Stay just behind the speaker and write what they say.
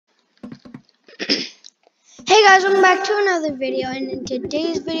Hey guys, welcome back to another video, and in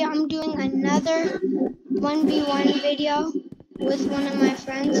today's video I'm doing another 1v1 video with one of my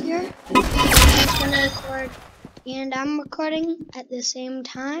friends here. He's gonna record and I'm recording at the same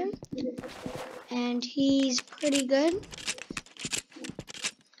time, and he's pretty good.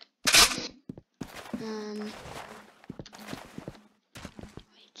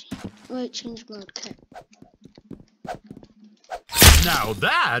 Wait, change mode, okay. Now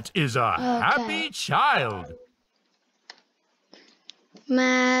that is a happy child.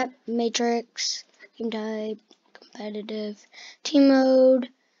 Map, matrix, game type, competitive, team mode,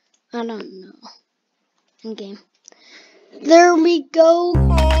 I don't know. In game. There we go,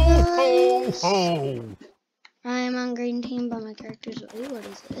 guys. Ho. I am on green team, but my character's wait, what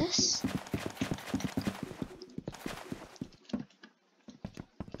is this?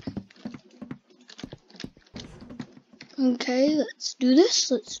 Okay, let's do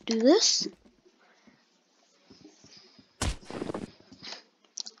this. Let's do this.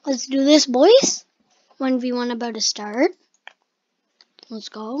 Let's do this, boys. 1v1 about to start. Let's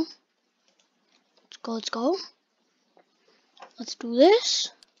go. Let's go, let's go. Let's do this.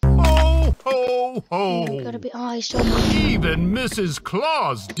 Ho. Gotta be, oh, he's so good. Even Mrs.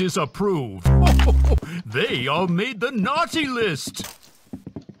 Claus disapproved. They all made the naughty list.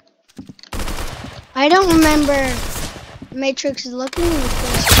 I don't remember Matrix is looking like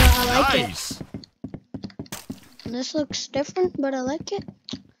this, but I like it. This looks different, but I like it.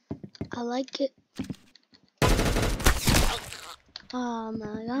 I like it. Oh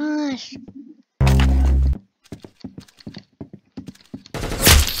my gosh.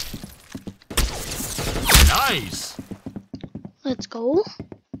 Nice. Let's go.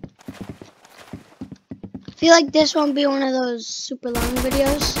 I feel like this won't be one of those super long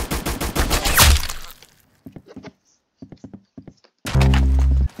videos.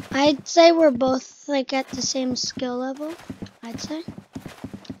 I'd say we're both like at the same skill level, I'd say.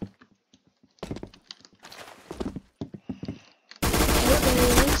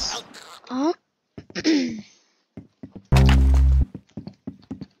 Oh, there he is.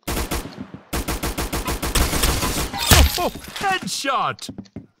 Oh. Headshot.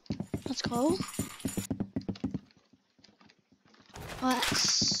 Let's go. Oh,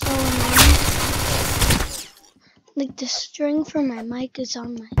 that's so annoying. Like the string for my mic is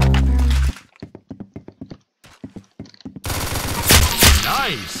on my arm.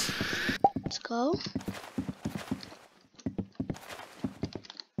 Nice. Let's go.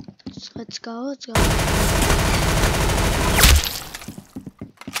 Let's go. Let's go.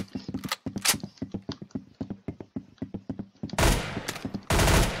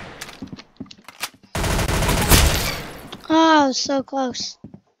 Oh, so close.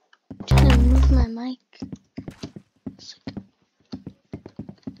 I'm trying to move my mic.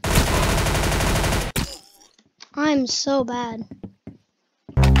 I'm so bad.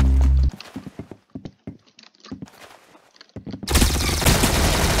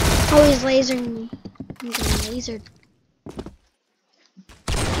 Oh, he's lasering me. I'm getting lasered.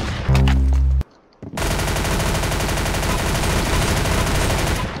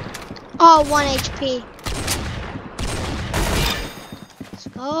 Oh, 1 HP. Let's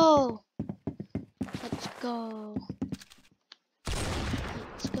go. Let's go.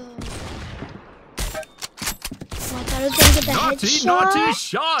 Let's go. Oh, I thought I was gonna get the headshot. Naughty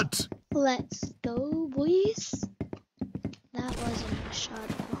shot. Let's go, boys. That wasn't a shot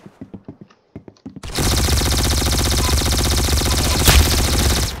though.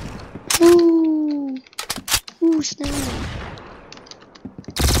 Ooh, snap.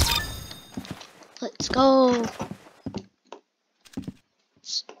 Let's go.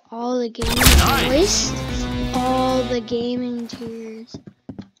 It's all the gaming boys. All the gaming tears.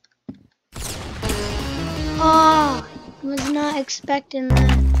 Oh, I was not expecting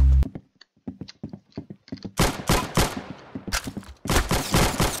that.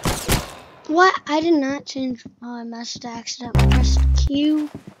 What? I did not change. Oh, I must have accidentally pressed Q.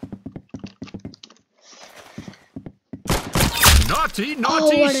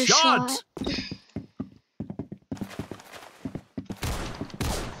 Naughty what a shot.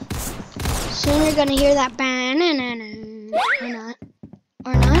 Soon you're gonna hear that banana. Or not.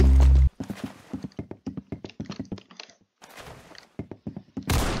 Or not.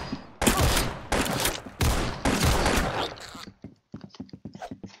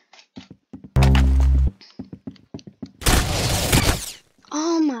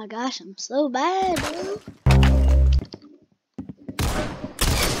 Oh my gosh, I'm so bad, bro.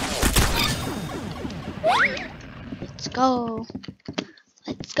 Let's go.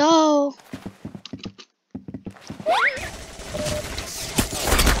 Let's go.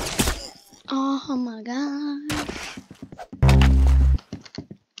 Oh my god.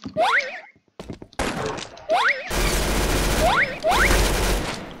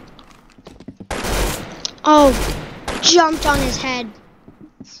 Oh, jumped on his head.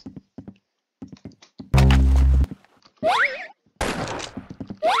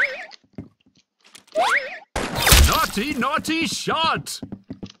 Naughty, naughty shot!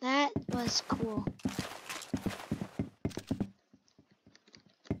 That was cool.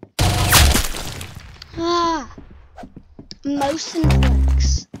 Ah, motion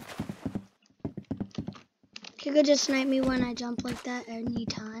flicks. You could just snipe me when I jump like that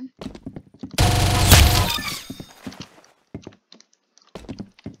anytime.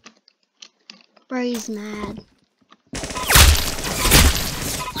 Bro, he's mad.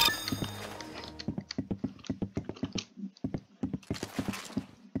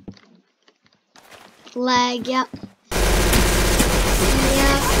 Lag, yep.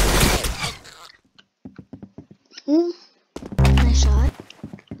 Yeah. Nice shot.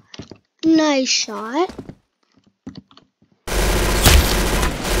 Nice shot.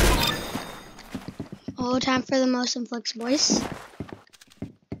 Oh, time for the motion flicks, boys.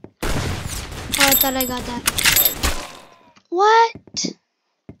 Oh, I thought I got that. What?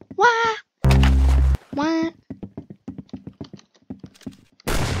 What? What?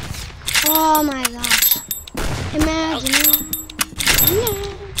 Oh my gosh. Imagine. No.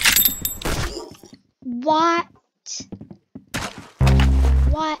 What?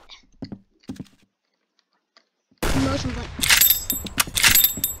 What? Motion flicks.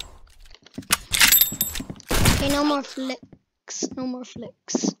 Okay, no more flicks. No more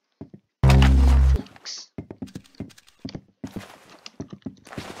flicks. No more flicks.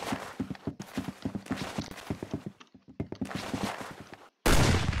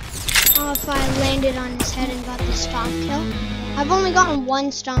 Oh, if I landed on his head and got the stomp kill. I've only gotten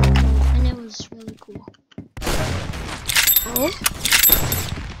one stomp kill, and it was really cool. Oh.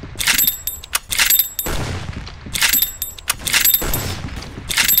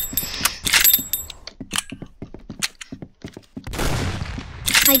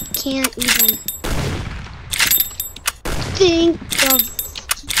 I can't even think of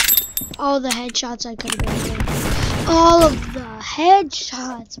all the headshots I could have been doing. All of the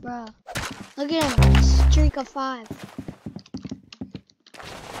headshots, bro. Look at him, streak of 5.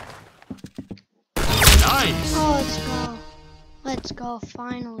 Nice. Oh, let's go. Let's go,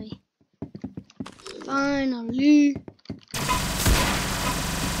 finally. Finally.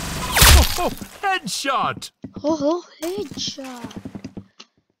 Oh, headshot. Oh, headshot.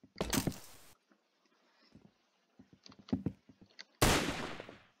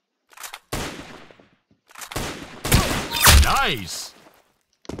 Nice.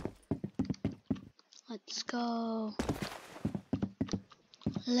 Let's go.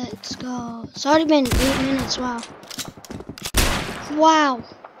 Let's go. It's already been 8 minutes. Wow. Wow.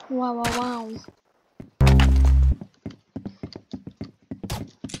 Wow, wow, wow.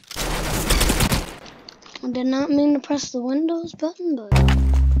 I did not mean to press the Windows button, but...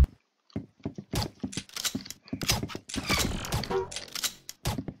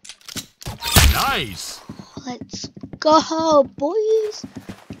 Nice. Let's go, boys.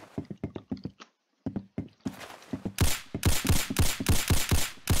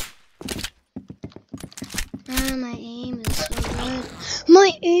 My aim is so good.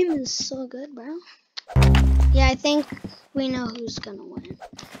 My aim is so good, bro. Yeah, I think we know who's gonna win.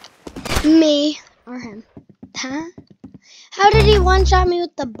 Me or him. Huh? How did he one-shot me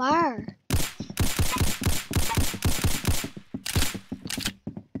with the bar?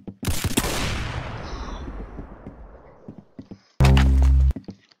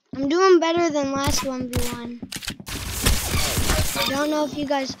 I'm doing better than last 1v1. I don't know if you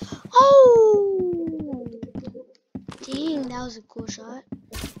guys... Oh! Dang, that was a cool shot.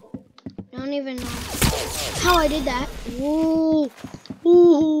 I don't even know how I did that. Ooh!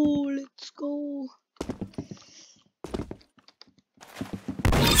 Ooh, let's go.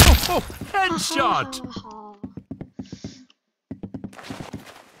 Oh, headshot.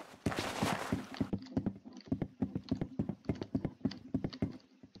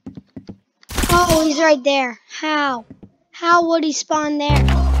 Oh, he's right there. How? How would he spawn there?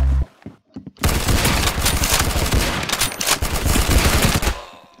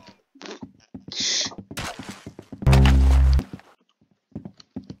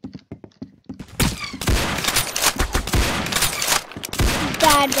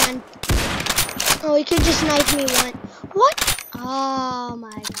 Bad gun. Oh, he could just knife me one. What? Oh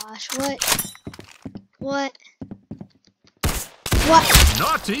my gosh. What? What? What?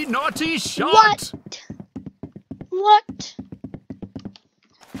 Naughty, naughty shot. What? What?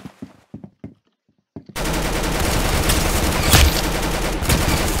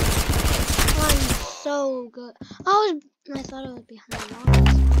 I'm so good. I thought it was behind the walls.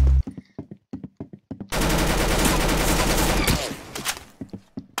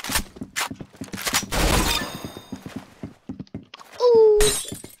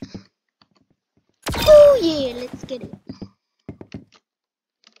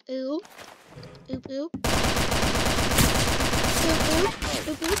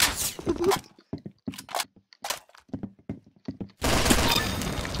 Oh,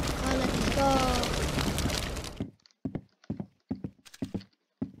 let's go.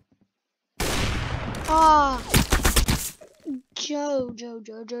 Ah, Joe.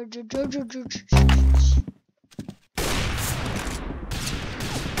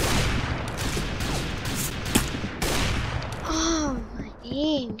 Oh, my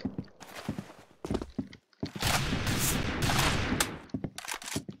aim.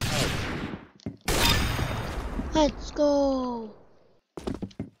 Let's go.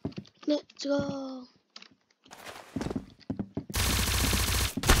 Let's go.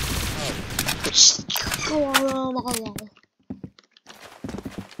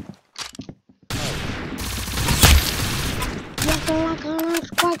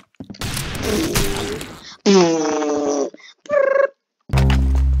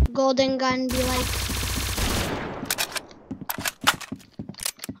 Golden gun be like,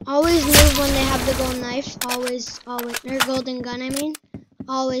 always move when they have the gold knife. Always, or golden gun, I mean.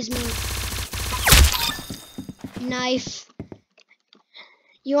 Always move. Knife.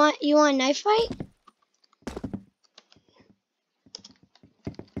 You want a knife fight?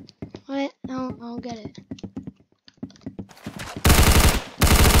 What? I'll get it.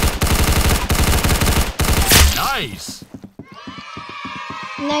 Nice.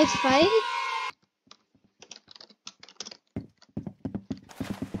 Knife fight?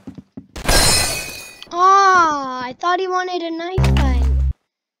 Oh, I thought he wanted a knife fight.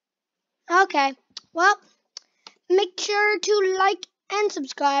 Okay, well, make sure to like and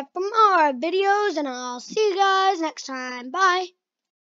subscribe for more videos, and I'll see you guys next time. Bye.